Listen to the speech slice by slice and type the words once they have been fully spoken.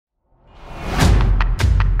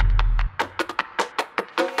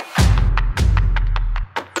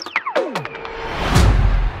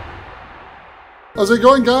How's it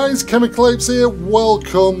going, guys? Chemical Apes here.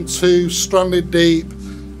 Welcome to Stranded Deep.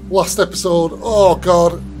 Last episode, oh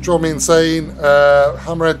god, drove me insane.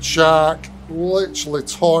 Hammerhead shark literally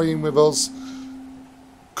toying with us.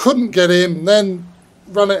 Couldn't get him, then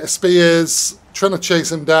ran out of spears, trying to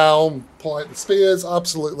chase him down. Pull out the spears,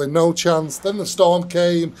 absolutely no chance. Then the storm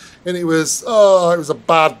came and it was a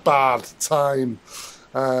bad time.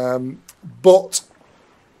 But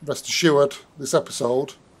rest assured, this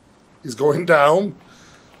episode is going down,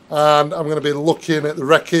 and I'm going to be looking at the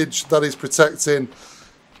wreckage that is protecting,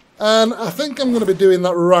 and I think I'm going to be doing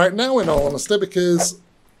that right now, in all honesty, because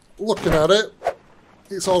looking at it,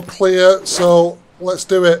 it's all clear. So let's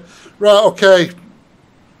do it. Right, okay,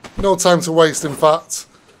 no time to waste, in fact.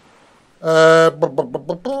 What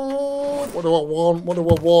do I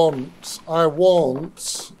want? I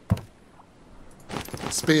want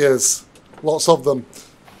spears, lots of them.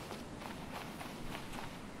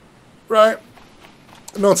 Right,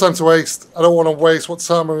 no time to waste. I don't want to waste. What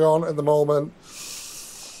time are we on at the moment?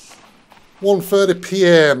 1:30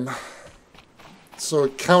 PM. So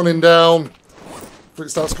counting down before it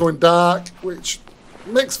starts going dark, which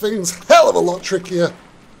makes things a hell of a lot trickier.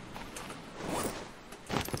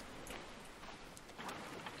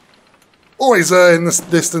 Oh, he's there in this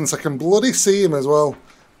distance. I can bloody see him as well.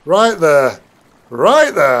 Right there.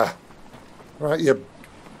 Right there. Right, you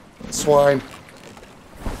swine.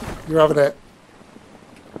 You're having it.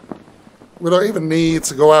 We don't even need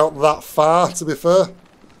to go out that far, to be fair.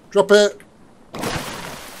 Drop it.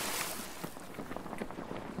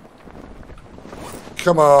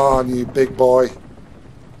 Come on, you big boy.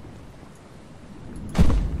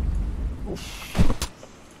 Oof.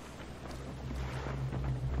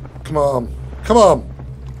 Come on. Come on.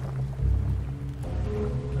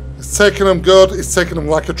 It's taking him good. It's taking him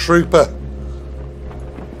like a trooper.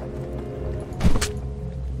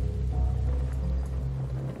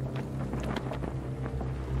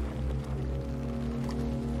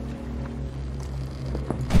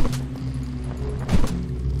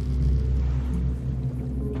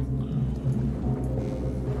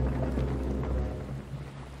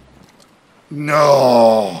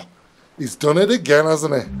 No, he's done it again,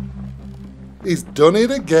 hasn't he? He's done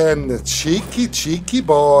it again, the cheeky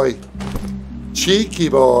boy. Cheeky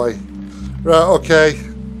boy. Right, okay.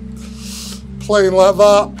 Playing like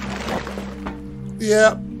that.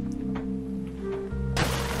 Yeah.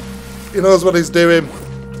 He knows what he's doing.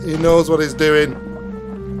 He knows what he's doing.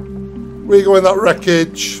 We go in that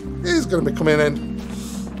wreckage. He's going to be coming in.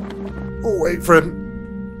 Oh, wait for him.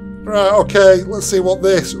 Right, okay, let's see what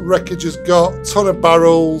this wreckage has got. Ton of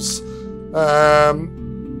barrels,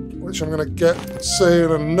 which I'm going to get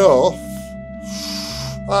soon enough.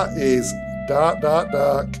 That is dark.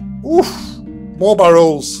 Oof, more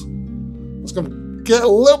barrels. It's going to get a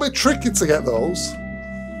little bit tricky to get those.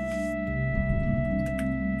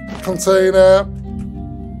 Container.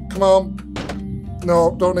 Come on.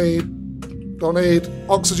 No, don't need.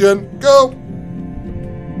 Oxygen, go.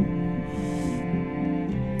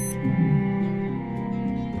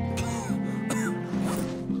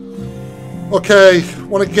 Okay,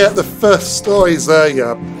 want to get the first. Oh, he's there,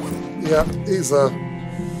 yeah. Yeah, he's there.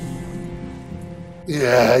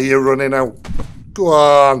 Yeah, you're running out. Go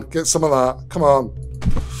on, get some of that. Come on.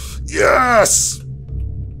 Yes!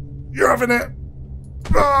 You're having it.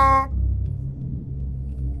 Ah.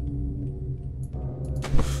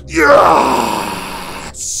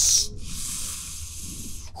 Yes!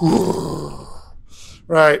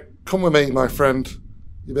 Right, come with me, my friend.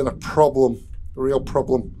 You've been a problem, a real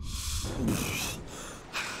problem.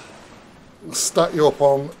 Stack you up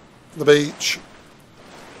on the beach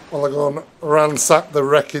while I go and ransack the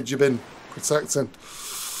wreckage you've been protecting.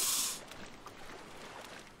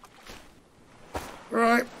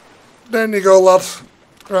 Right, there you go, lad.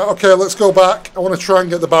 Right, okay, let's go back. I want to try and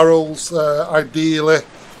get the barrels, ideally.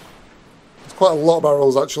 There's quite a lot of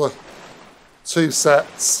barrels, actually. 2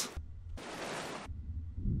 sets.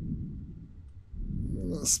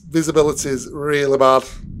 This visibility is really bad.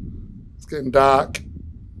 Getting dark.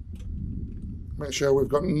 Make sure we've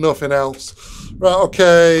got nothing else. Right,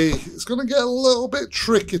 okay. It's going to get a little bit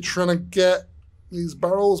tricky trying to get these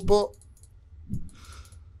barrels, but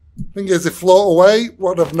the thing is, they float away,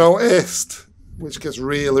 what I've noticed, which gets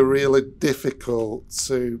really difficult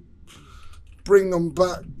to bring them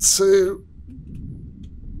back to.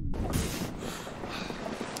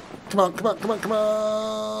 Come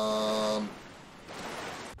on.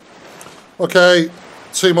 Okay.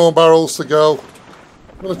 2 more barrels to go.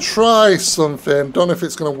 I'm going to try something. Don't know if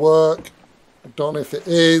it's going to work. I don't know if it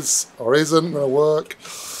is or isn't going to work.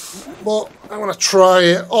 But I'm going to try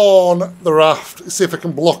it on the raft. See if I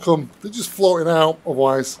can block them. They're just floating out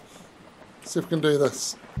otherwise. See if I can do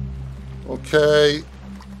this. Okay.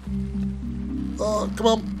 Oh, come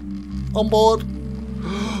on. On board.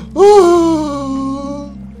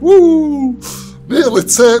 Woo! Nearly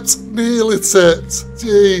tipped. Nearly tipped.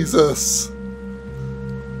 Jesus.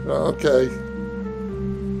 Okay.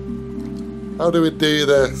 How do we do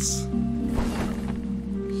this?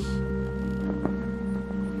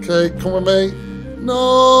 Okay, come with me.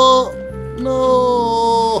 No!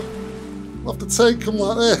 No! I'll have to take them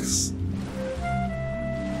like this.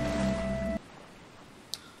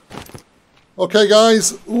 Okay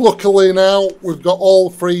guys, luckily now we've got all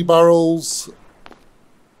 3 barrels,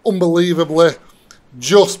 unbelievably,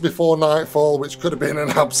 just before nightfall, which could have been an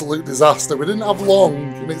absolute disaster. We didn't have long,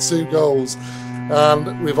 and it soon goes.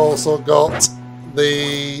 And we've also got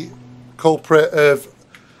the culprit of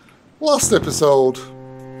last episode.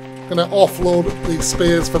 Gonna offload these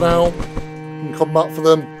spears for now and come back for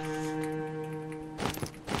them.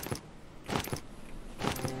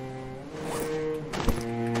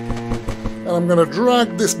 And I'm gonna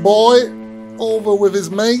drag this boy over with his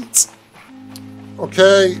mate.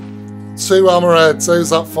 Okay, 2 hammerheads, how's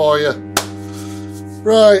that for you?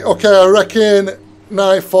 Right, okay, I reckon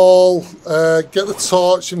nightfall, get the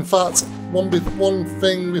torch. In fact, one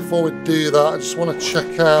thing before we do that, I just want to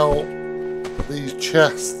check out these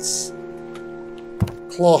chests.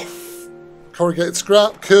 Cloth, corrugated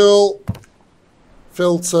scrap, cool.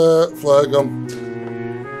 Filter, flare gun.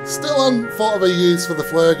 Still haven't thought of a use for the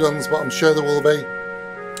flare guns, but I'm sure there will be.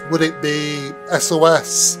 Would it be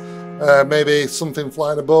SOS? Maybe something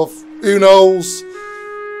flying above? Who knows?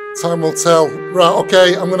 Time will tell. Right,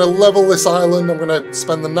 okay, I'm going to level this island. I'm going to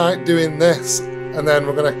spend the night doing this, and then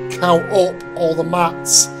we're going to count up all the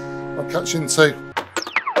mats I'm catching too.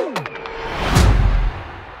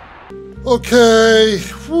 Okay,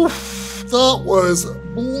 whew, that was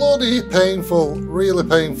bloody painful, really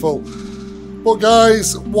painful. But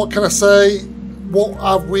guys, what can I say? What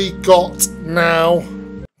have we got now?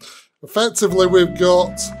 Effectively, we've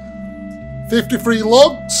got 53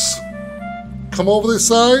 logs. Come over this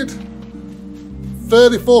side.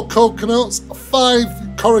 34 coconuts, 5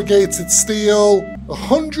 corrugated steel,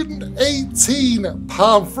 118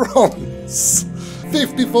 palm fronds,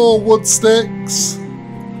 54 wood sticks,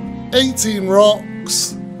 18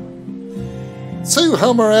 rocks, 2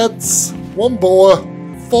 hammerheads, 1 boa,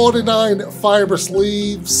 49 fibrous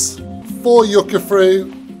leaves, 4 yucca fruit,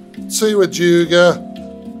 2 ajuga,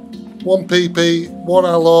 1 PP, 1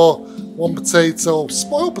 aloe, 1 potato,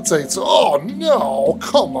 spoiled potato. Oh no,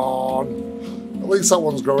 come on. At least that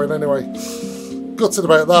one's growing anyway. Gutted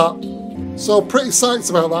about that. So pretty psyched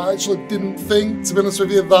about that. I actually didn't think, to be honest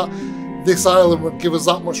with you, that this island would give us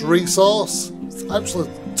that much resource. It's actually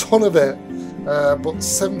a ton of it. But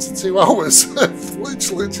 72 hours of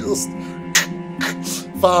literally just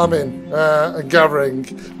farming and gathering.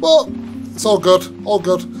 But it's all good, all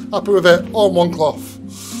good. Happy with it, all in one cloth.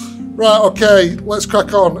 Right, okay, let's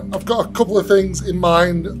crack on. I've got a couple of things in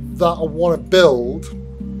mind that I want to build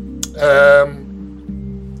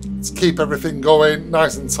to keep everything going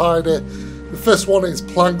nice and tidy. The first one is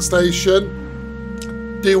plank station.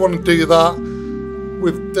 Do want to do that.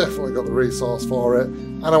 We've definitely got the resource for it.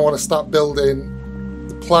 And I want to start building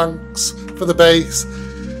the planks for the base.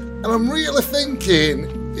 And I'm really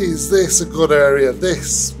thinking, is this a good area?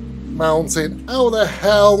 This mountain, how the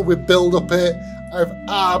hell we build up it? I have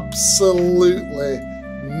absolutely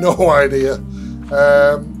no idea.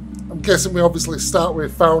 I'm guessing we obviously start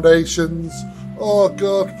with foundations. Oh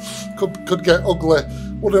god, could get ugly.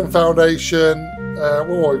 Wooden foundation.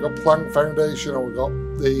 Oh, we've got plank foundation, or we've got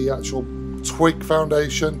the actual twig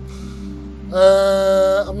foundation.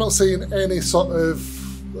 I'm not seeing any sort of.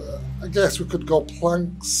 I guess we could go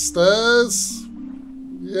plank stairs.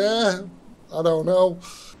 Yeah, I don't know.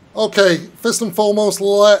 Okay, first and foremost,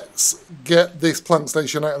 let's get this plank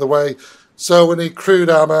station out of the way. So we need crude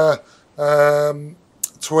hammer,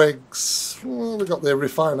 twigs, well, we've got the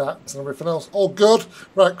refined axe and everything else. All good.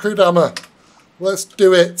 Right, crude hammer. Let's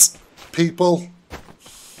do it, people.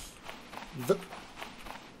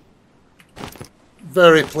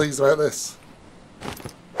 Very pleased about this.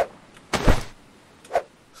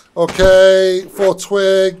 Okay, 4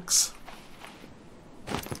 twigs.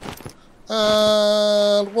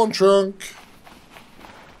 And 1 trunk.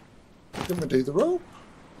 Didn't we do the rope?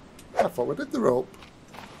 I thought we did the rope.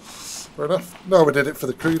 Fair enough. No, we did it for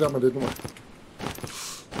the crude hammer, didn't we?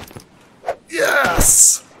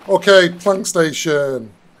 Yes! Okay, plank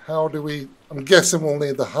station. How do we... I'm guessing we'll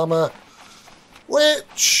need the hammer.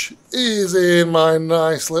 which is in my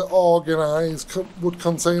nicely organised wood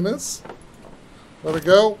containers. There we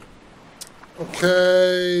go.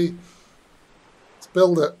 Okay. Let's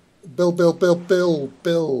build it. Build.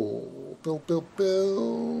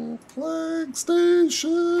 Plank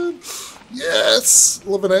station. Yes.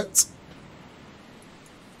 Loving it.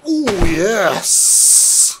 Oh,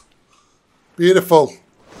 yes. Beautiful.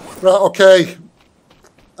 Right, okay.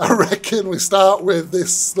 I reckon we start with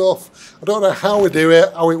this stuff. I don't know how we do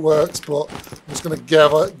it, how it works, but I'm just going to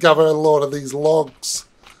gather a load of these logs.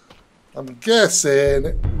 I'm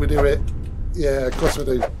guessing we do it. Yeah, of course we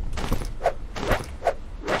do.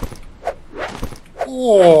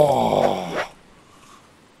 Oh,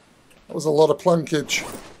 that was a lot of plankage.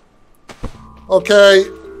 Okay,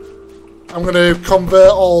 I'm going to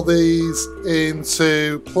convert all these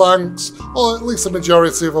into planks, or at least a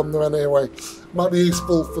majority of them anyway. Might be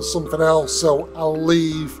useful for something else, so I'll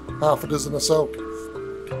leave half a dozen or so.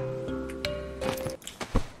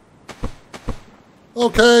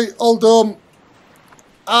 Okay, all done.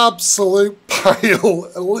 Absolute pile,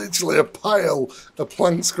 literally a pile of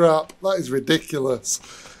plank scrap. That is ridiculous.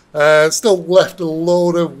 Still left a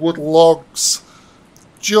load of wood logs,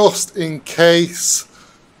 just in case.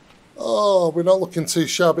 Oh, we're not looking too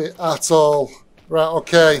shabby at all. Right,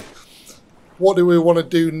 okay. What do we want to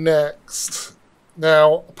do next?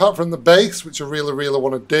 Now, apart from the base, which I really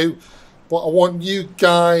want to do, but I want you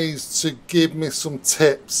guys to give me some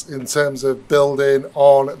tips in terms of building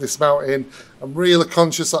on this mountain. I'm really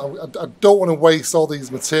conscious that I don't want to waste all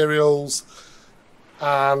these materials.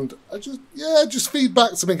 And just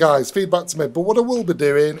feedback to me, guys. Feedback to me. But what I will be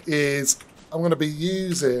doing is I'm going to be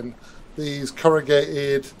using these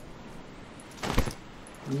corrugated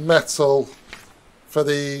metal for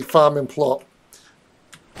the farming plot,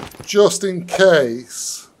 just in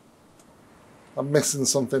case I'm missing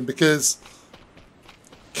something, because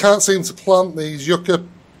can't seem to plant these yucca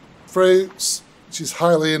fruits, which is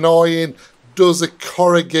highly annoying. Does a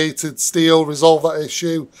corrugated steel resolve that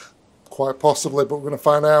issue? Quite possibly, but we're going to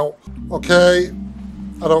find out. Okay,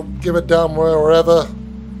 I don't give a damn wherever.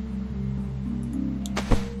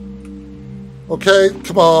 Okay,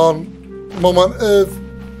 come on. Moment of...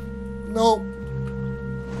 No.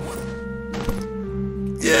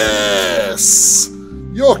 Yes!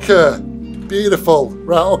 Yucca! Beautiful.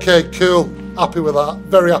 Right, okay, cool. Happy with that.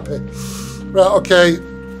 Very happy. Right, okay.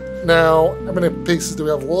 Now, how many pieces do we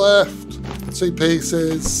have left? 2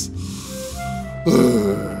 pieces.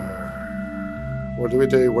 What do we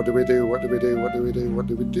do? What do we do? What do we do? What do we do? What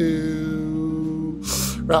do we do?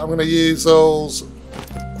 Right, I'm going to use those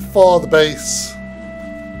for the base.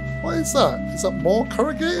 What is that? Is that more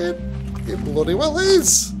corrugated? It bloody well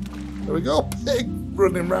is. There we go. Pig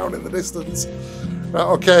running round in the distance. Right,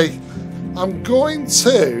 okay. I'm going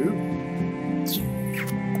to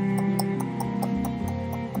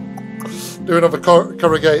do another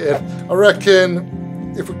corrugated. I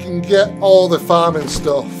reckon if we can get all the farming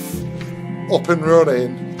stuff up and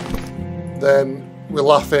running, then we're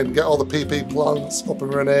laughing. Get all the PP plants up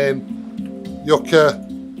and running. Yucca.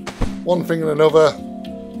 One thing and another.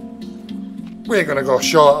 We ain't going to go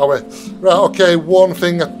short, are we? Right, okay, one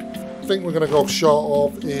thing I think we're going to go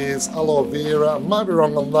short of is aloe vera. I might be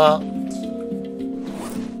wrong on that,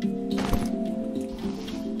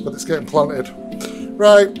 but it's getting planted.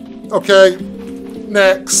 Right, okay,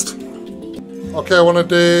 next. Okay, I want to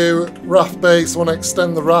do raft base. I want to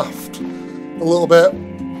extend the raft a little bit.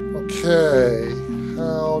 Okay,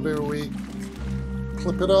 how do we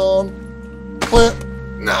clip it on? Clip.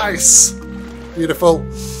 Nice. Beautiful.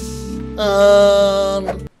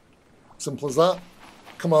 And simple as that.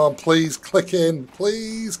 Come on, please click in.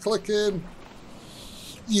 Please click in.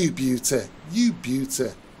 You beauty. You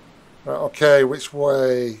beauty. Right, okay, which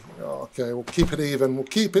way? Okay, we'll keep it even. We'll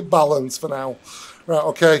keep it balanced for now. Right,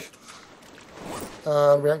 okay.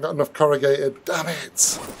 And we haven't got enough corrugated. Damn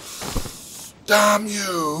it. Damn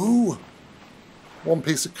you. One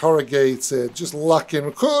piece of corrugated. Just lacking.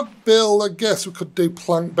 We could build, I guess we could do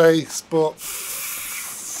plank base, but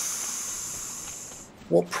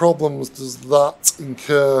what problems does that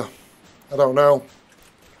incur? I don't know.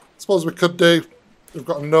 I suppose we could do. We've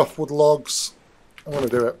got enough wood logs. I'm going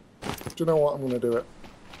to do it. Do you know what? I'm going to do it.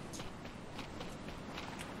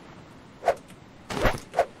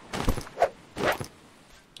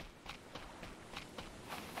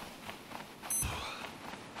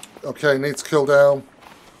 Okay, need to cool down.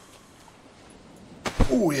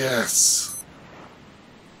 Oh, yes.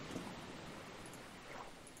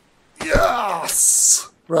 Yes!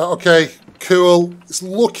 Right, okay. Cool. It's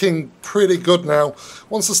looking pretty good now.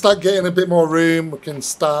 Once I start getting a bit more room, we can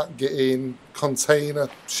start getting container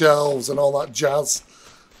shelves and all that jazz.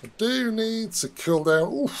 I do need to cool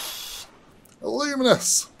down. Oof.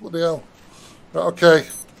 Luminous. Bloody hell. Right, okay.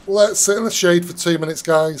 Let's sit in the shade for 2 minutes,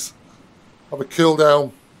 guys. Have a cool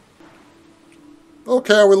down.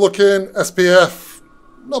 Okay, we're looking SPF.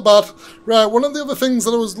 Not bad. Right, one of the other things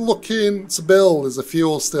that I was looking to build is a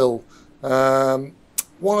fuel still.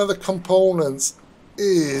 One of the components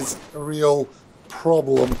is a real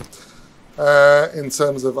problem in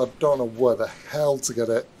terms of, I don't know where the hell to get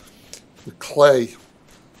it. The clay.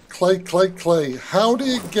 Clay. How do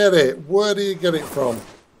you get it? Where do you get it from?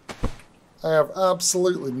 I have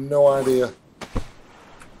absolutely no idea.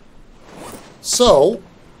 So,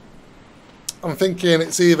 I'm thinking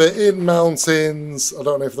it's either in mountains, I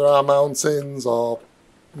don't know if there are mountains, or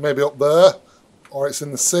maybe up there, or it's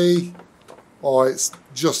in the sea, or it's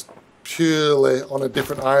just purely on a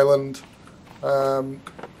different island.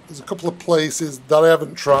 There's a couple of places that I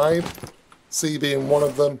haven't tried, sea being one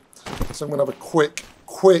of them, so I'm going to have a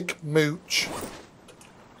quick mooch.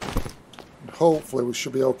 And hopefully we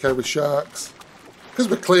should be okay with sharks, because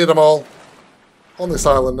we cleared them all, on this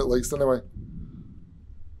island at least anyway.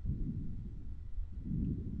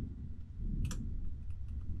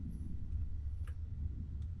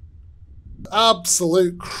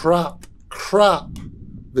 Absolute crap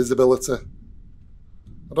visibility.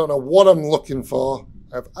 I don't know what I'm looking for.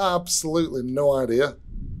 I have absolutely no idea.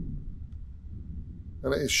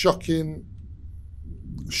 And it is shocking.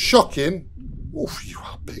 Shocking. Oof, you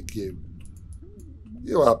are big, you.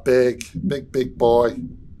 You are big. Big boy.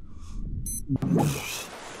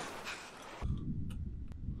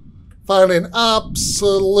 Finding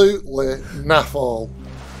absolutely naff all.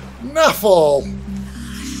 Naff all.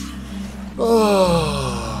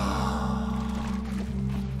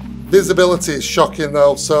 Visibility is shocking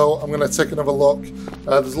though, so I'm going to take another look.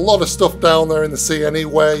 There's a lot of stuff down there in the sea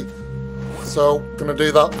anyway, so I'm going to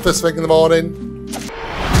do that first thing in the morning.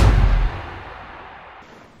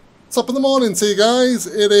 Top of the morning to you guys.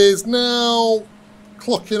 It is now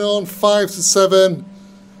clocking on 5 to 7.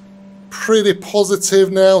 Pretty positive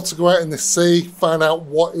now to go out in the sea, find out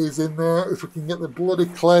what is in there, if we can get the bloody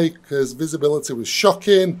clay, because visibility was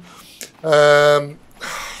shocking. I've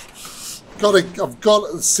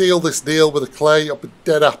got to seal this deal with the clay. I'll be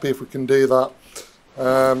dead happy if we can do that.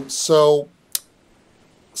 So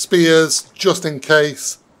spears just in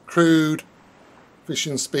case, crude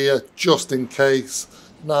fishing spear just in case,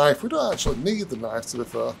 knife. We don't actually need the knife to be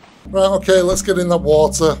fair. Right, okay, let's get in that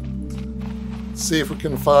water. See if we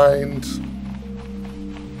can find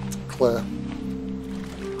clay.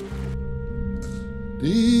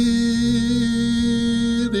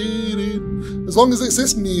 As long as it's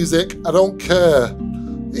this music, I don't care.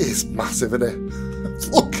 It's massive, isn't it?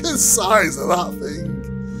 Look at the size of that thing.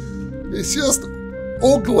 It's just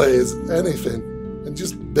ugly as anything. And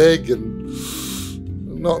just big and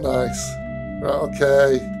not nice. Right,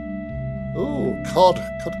 okay. Ooh, cod.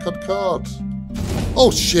 Oh,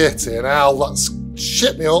 shit, hell, that's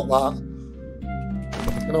shit me up, that.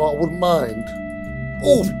 You know what, I wouldn't mind.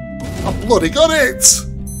 Oh, I bloody got it!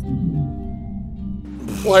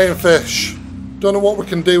 Flying fish. Don't know what we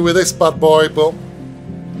can do with this bad boy, but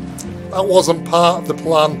that wasn't part of the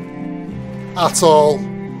plan at all.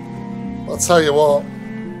 I'll tell you what.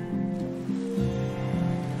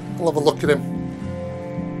 We'll have a look at him.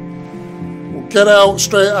 We'll get out,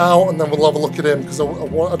 straight out, and then we'll have a look at him, because I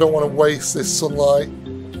don't want to waste this sunlight.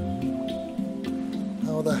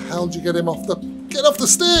 How the hell do you get him off the... Get off the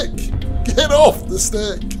stick! Get off the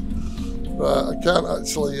stick! Right, I can't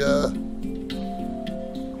actually...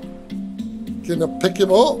 Can I pick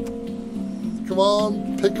him up? Come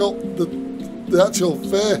on, pick up the actual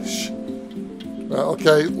fish. Right,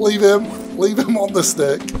 okay, leave him on the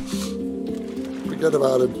stick. Forget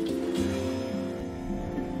about him.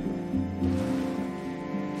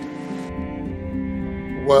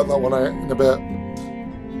 Work that one out in a bit.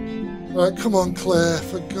 Right, come on, Claire,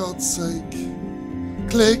 for God's sake.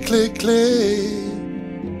 Clay.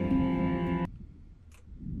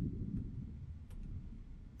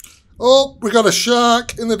 Oh, we got a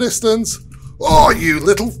shark in the distance. Oh, you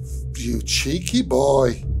cheeky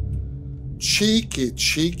boy. Cheeky.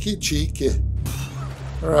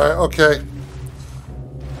 Alright, okay.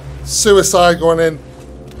 Suicide going in.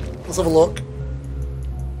 Let's have a look.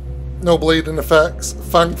 No bleeding effects,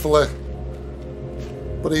 thankfully.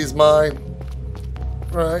 But he's mine.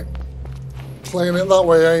 Right. Playing it that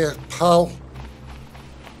way, are you, pal?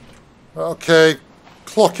 Okay.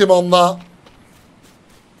 Clock him on that.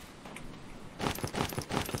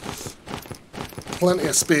 Plenty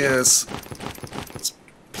of spears.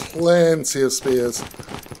 plenty of spears.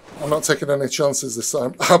 I'm not taking any chances this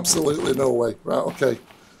time. Absolutely no way. Right, okay.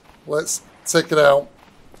 Let's take it out.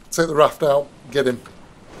 Take the raft out. Get him.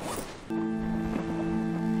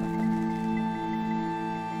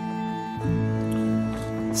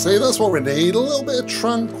 See, that's what we need. A little bit of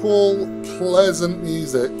tranquil, pleasant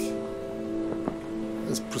music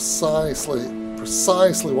is precisely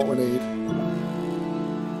what we need.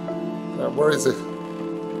 Right, where is he?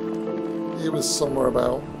 He was somewhere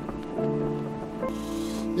about.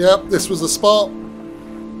 Yep, this was the spot.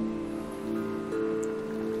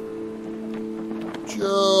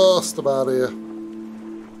 Just about here.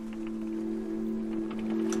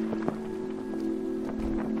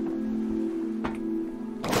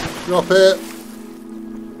 Drop it.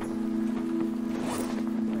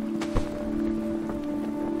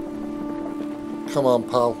 Come on,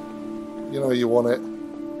 pal. You know you want it.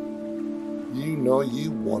 You know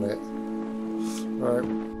you want it. Right.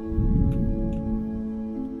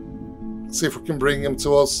 See if we can bring him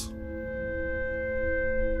to us.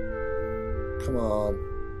 Come on.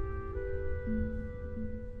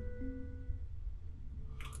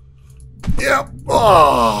 Yep.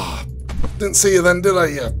 Oh, didn't see you then, did I,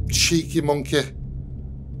 you cheeky monkey?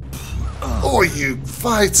 Oh, you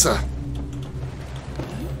fighter.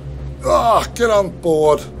 Oh, get on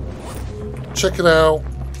board. Check it out.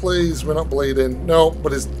 Please, we're not bleeding. No,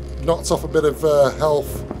 but he's knocked off a bit of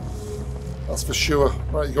health. That's for sure.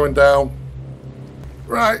 Right, you're going down.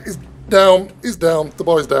 Right, he's down. He's down. The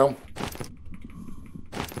boy's down.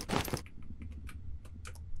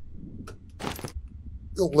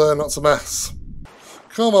 You'll learn not to mess.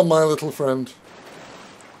 Come on, my little friend.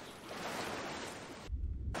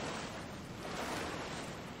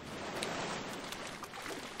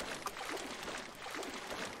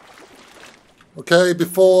 Okay,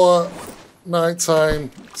 before night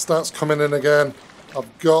time starts coming in again,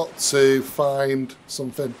 I've got to find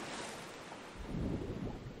something.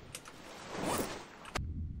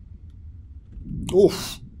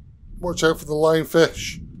 Oof. Watch out for the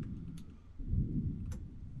lionfish.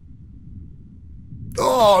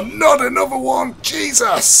 Oh, not another one!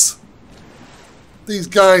 Jesus! These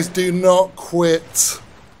guys do not quit.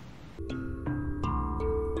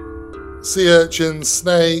 Sea urchins,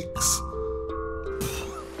 snakes,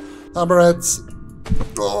 hammerheads.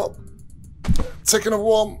 Oh, taking a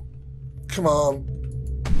one. Come on.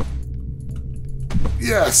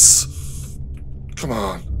 Yes! Come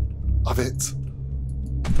on. Have it.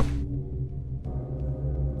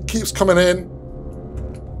 Keeps coming in.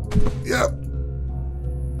 Yep.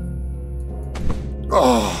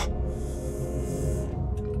 Oh.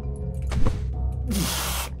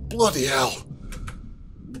 Bloody hell.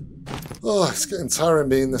 Oh, it's getting tiring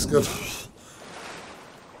being this good.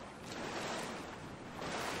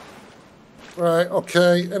 Right,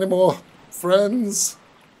 okay. Any more friends?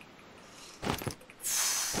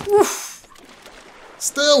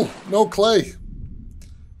 Still, no clay.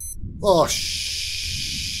 Oh,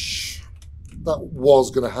 that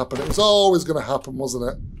was going to happen. It was always going to happen, wasn't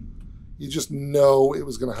it? You just know it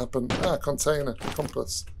was going to happen. Ah, container,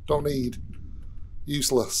 compass. Don't need.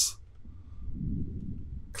 Useless.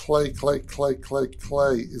 Clay, clay, clay, clay,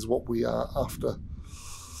 clay is what we are after.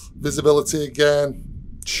 Visibility again.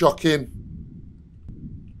 Shocking.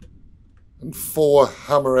 And 4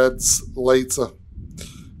 hammerheads later.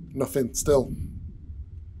 Nothing still.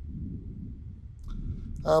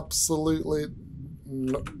 Absolutely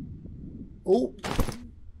no. Oh.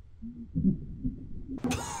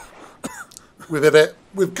 We've hit it.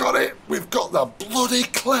 We've got it. We've got the bloody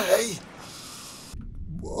clay.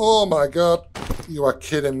 Oh my god. You are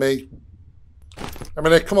kidding me. I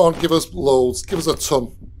mean, come on, give us loads. Give us a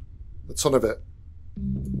ton. A ton of it.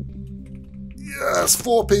 Yes,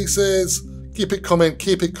 4 pieces. Keep it coming.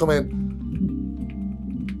 Keep it coming.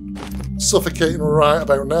 Suffocating right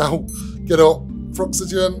about now. Get up for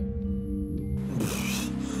oxygen.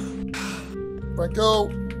 Right, go.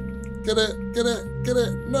 Get it. Get it. Get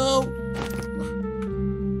it. No.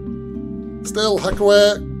 Still, hack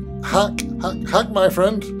away. Hack, my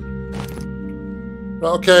friend. Right,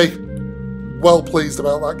 okay. Well pleased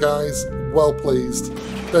about that, guys. Well pleased.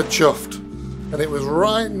 Dead chuffed. And it was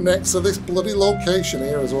right next to this bloody location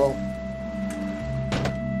here as well.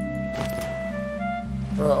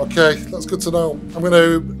 Right, okay. That's good to know. I'm going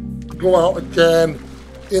to go out again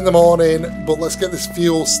in the morning, but let's get this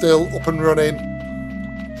fuel still up and running.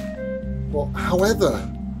 But,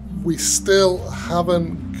 however, we still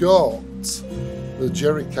haven't got the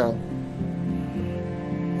jerry can.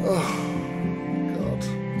 Oh, God.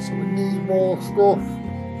 So we need more stuff.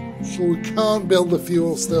 So we can't build the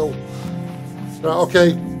fuel still. Right,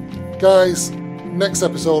 okay. Guys, next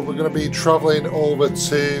episode we're going to be travelling over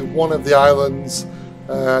to one of the islands.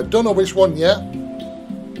 Don't know which one yet,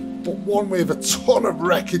 but one with a ton of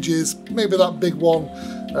wreckages. Maybe that big one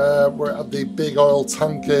where it had the big oil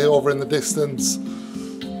tanker over in the distance.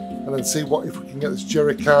 And then see if we can get this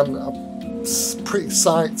jerry can. I'm pretty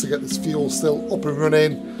psyched to get this fuel still up and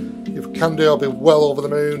running. If we can do, I'll be well over the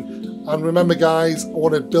moon. And remember guys, I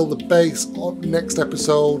want to build a base on next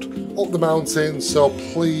episode up the mountain, so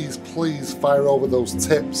please fire over those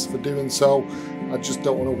tips for doing so. I just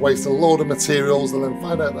don't want to waste a load of materials and then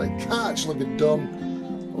find out that it can't actually be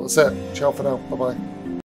done. Well, that's it. Ciao for now. Bye bye.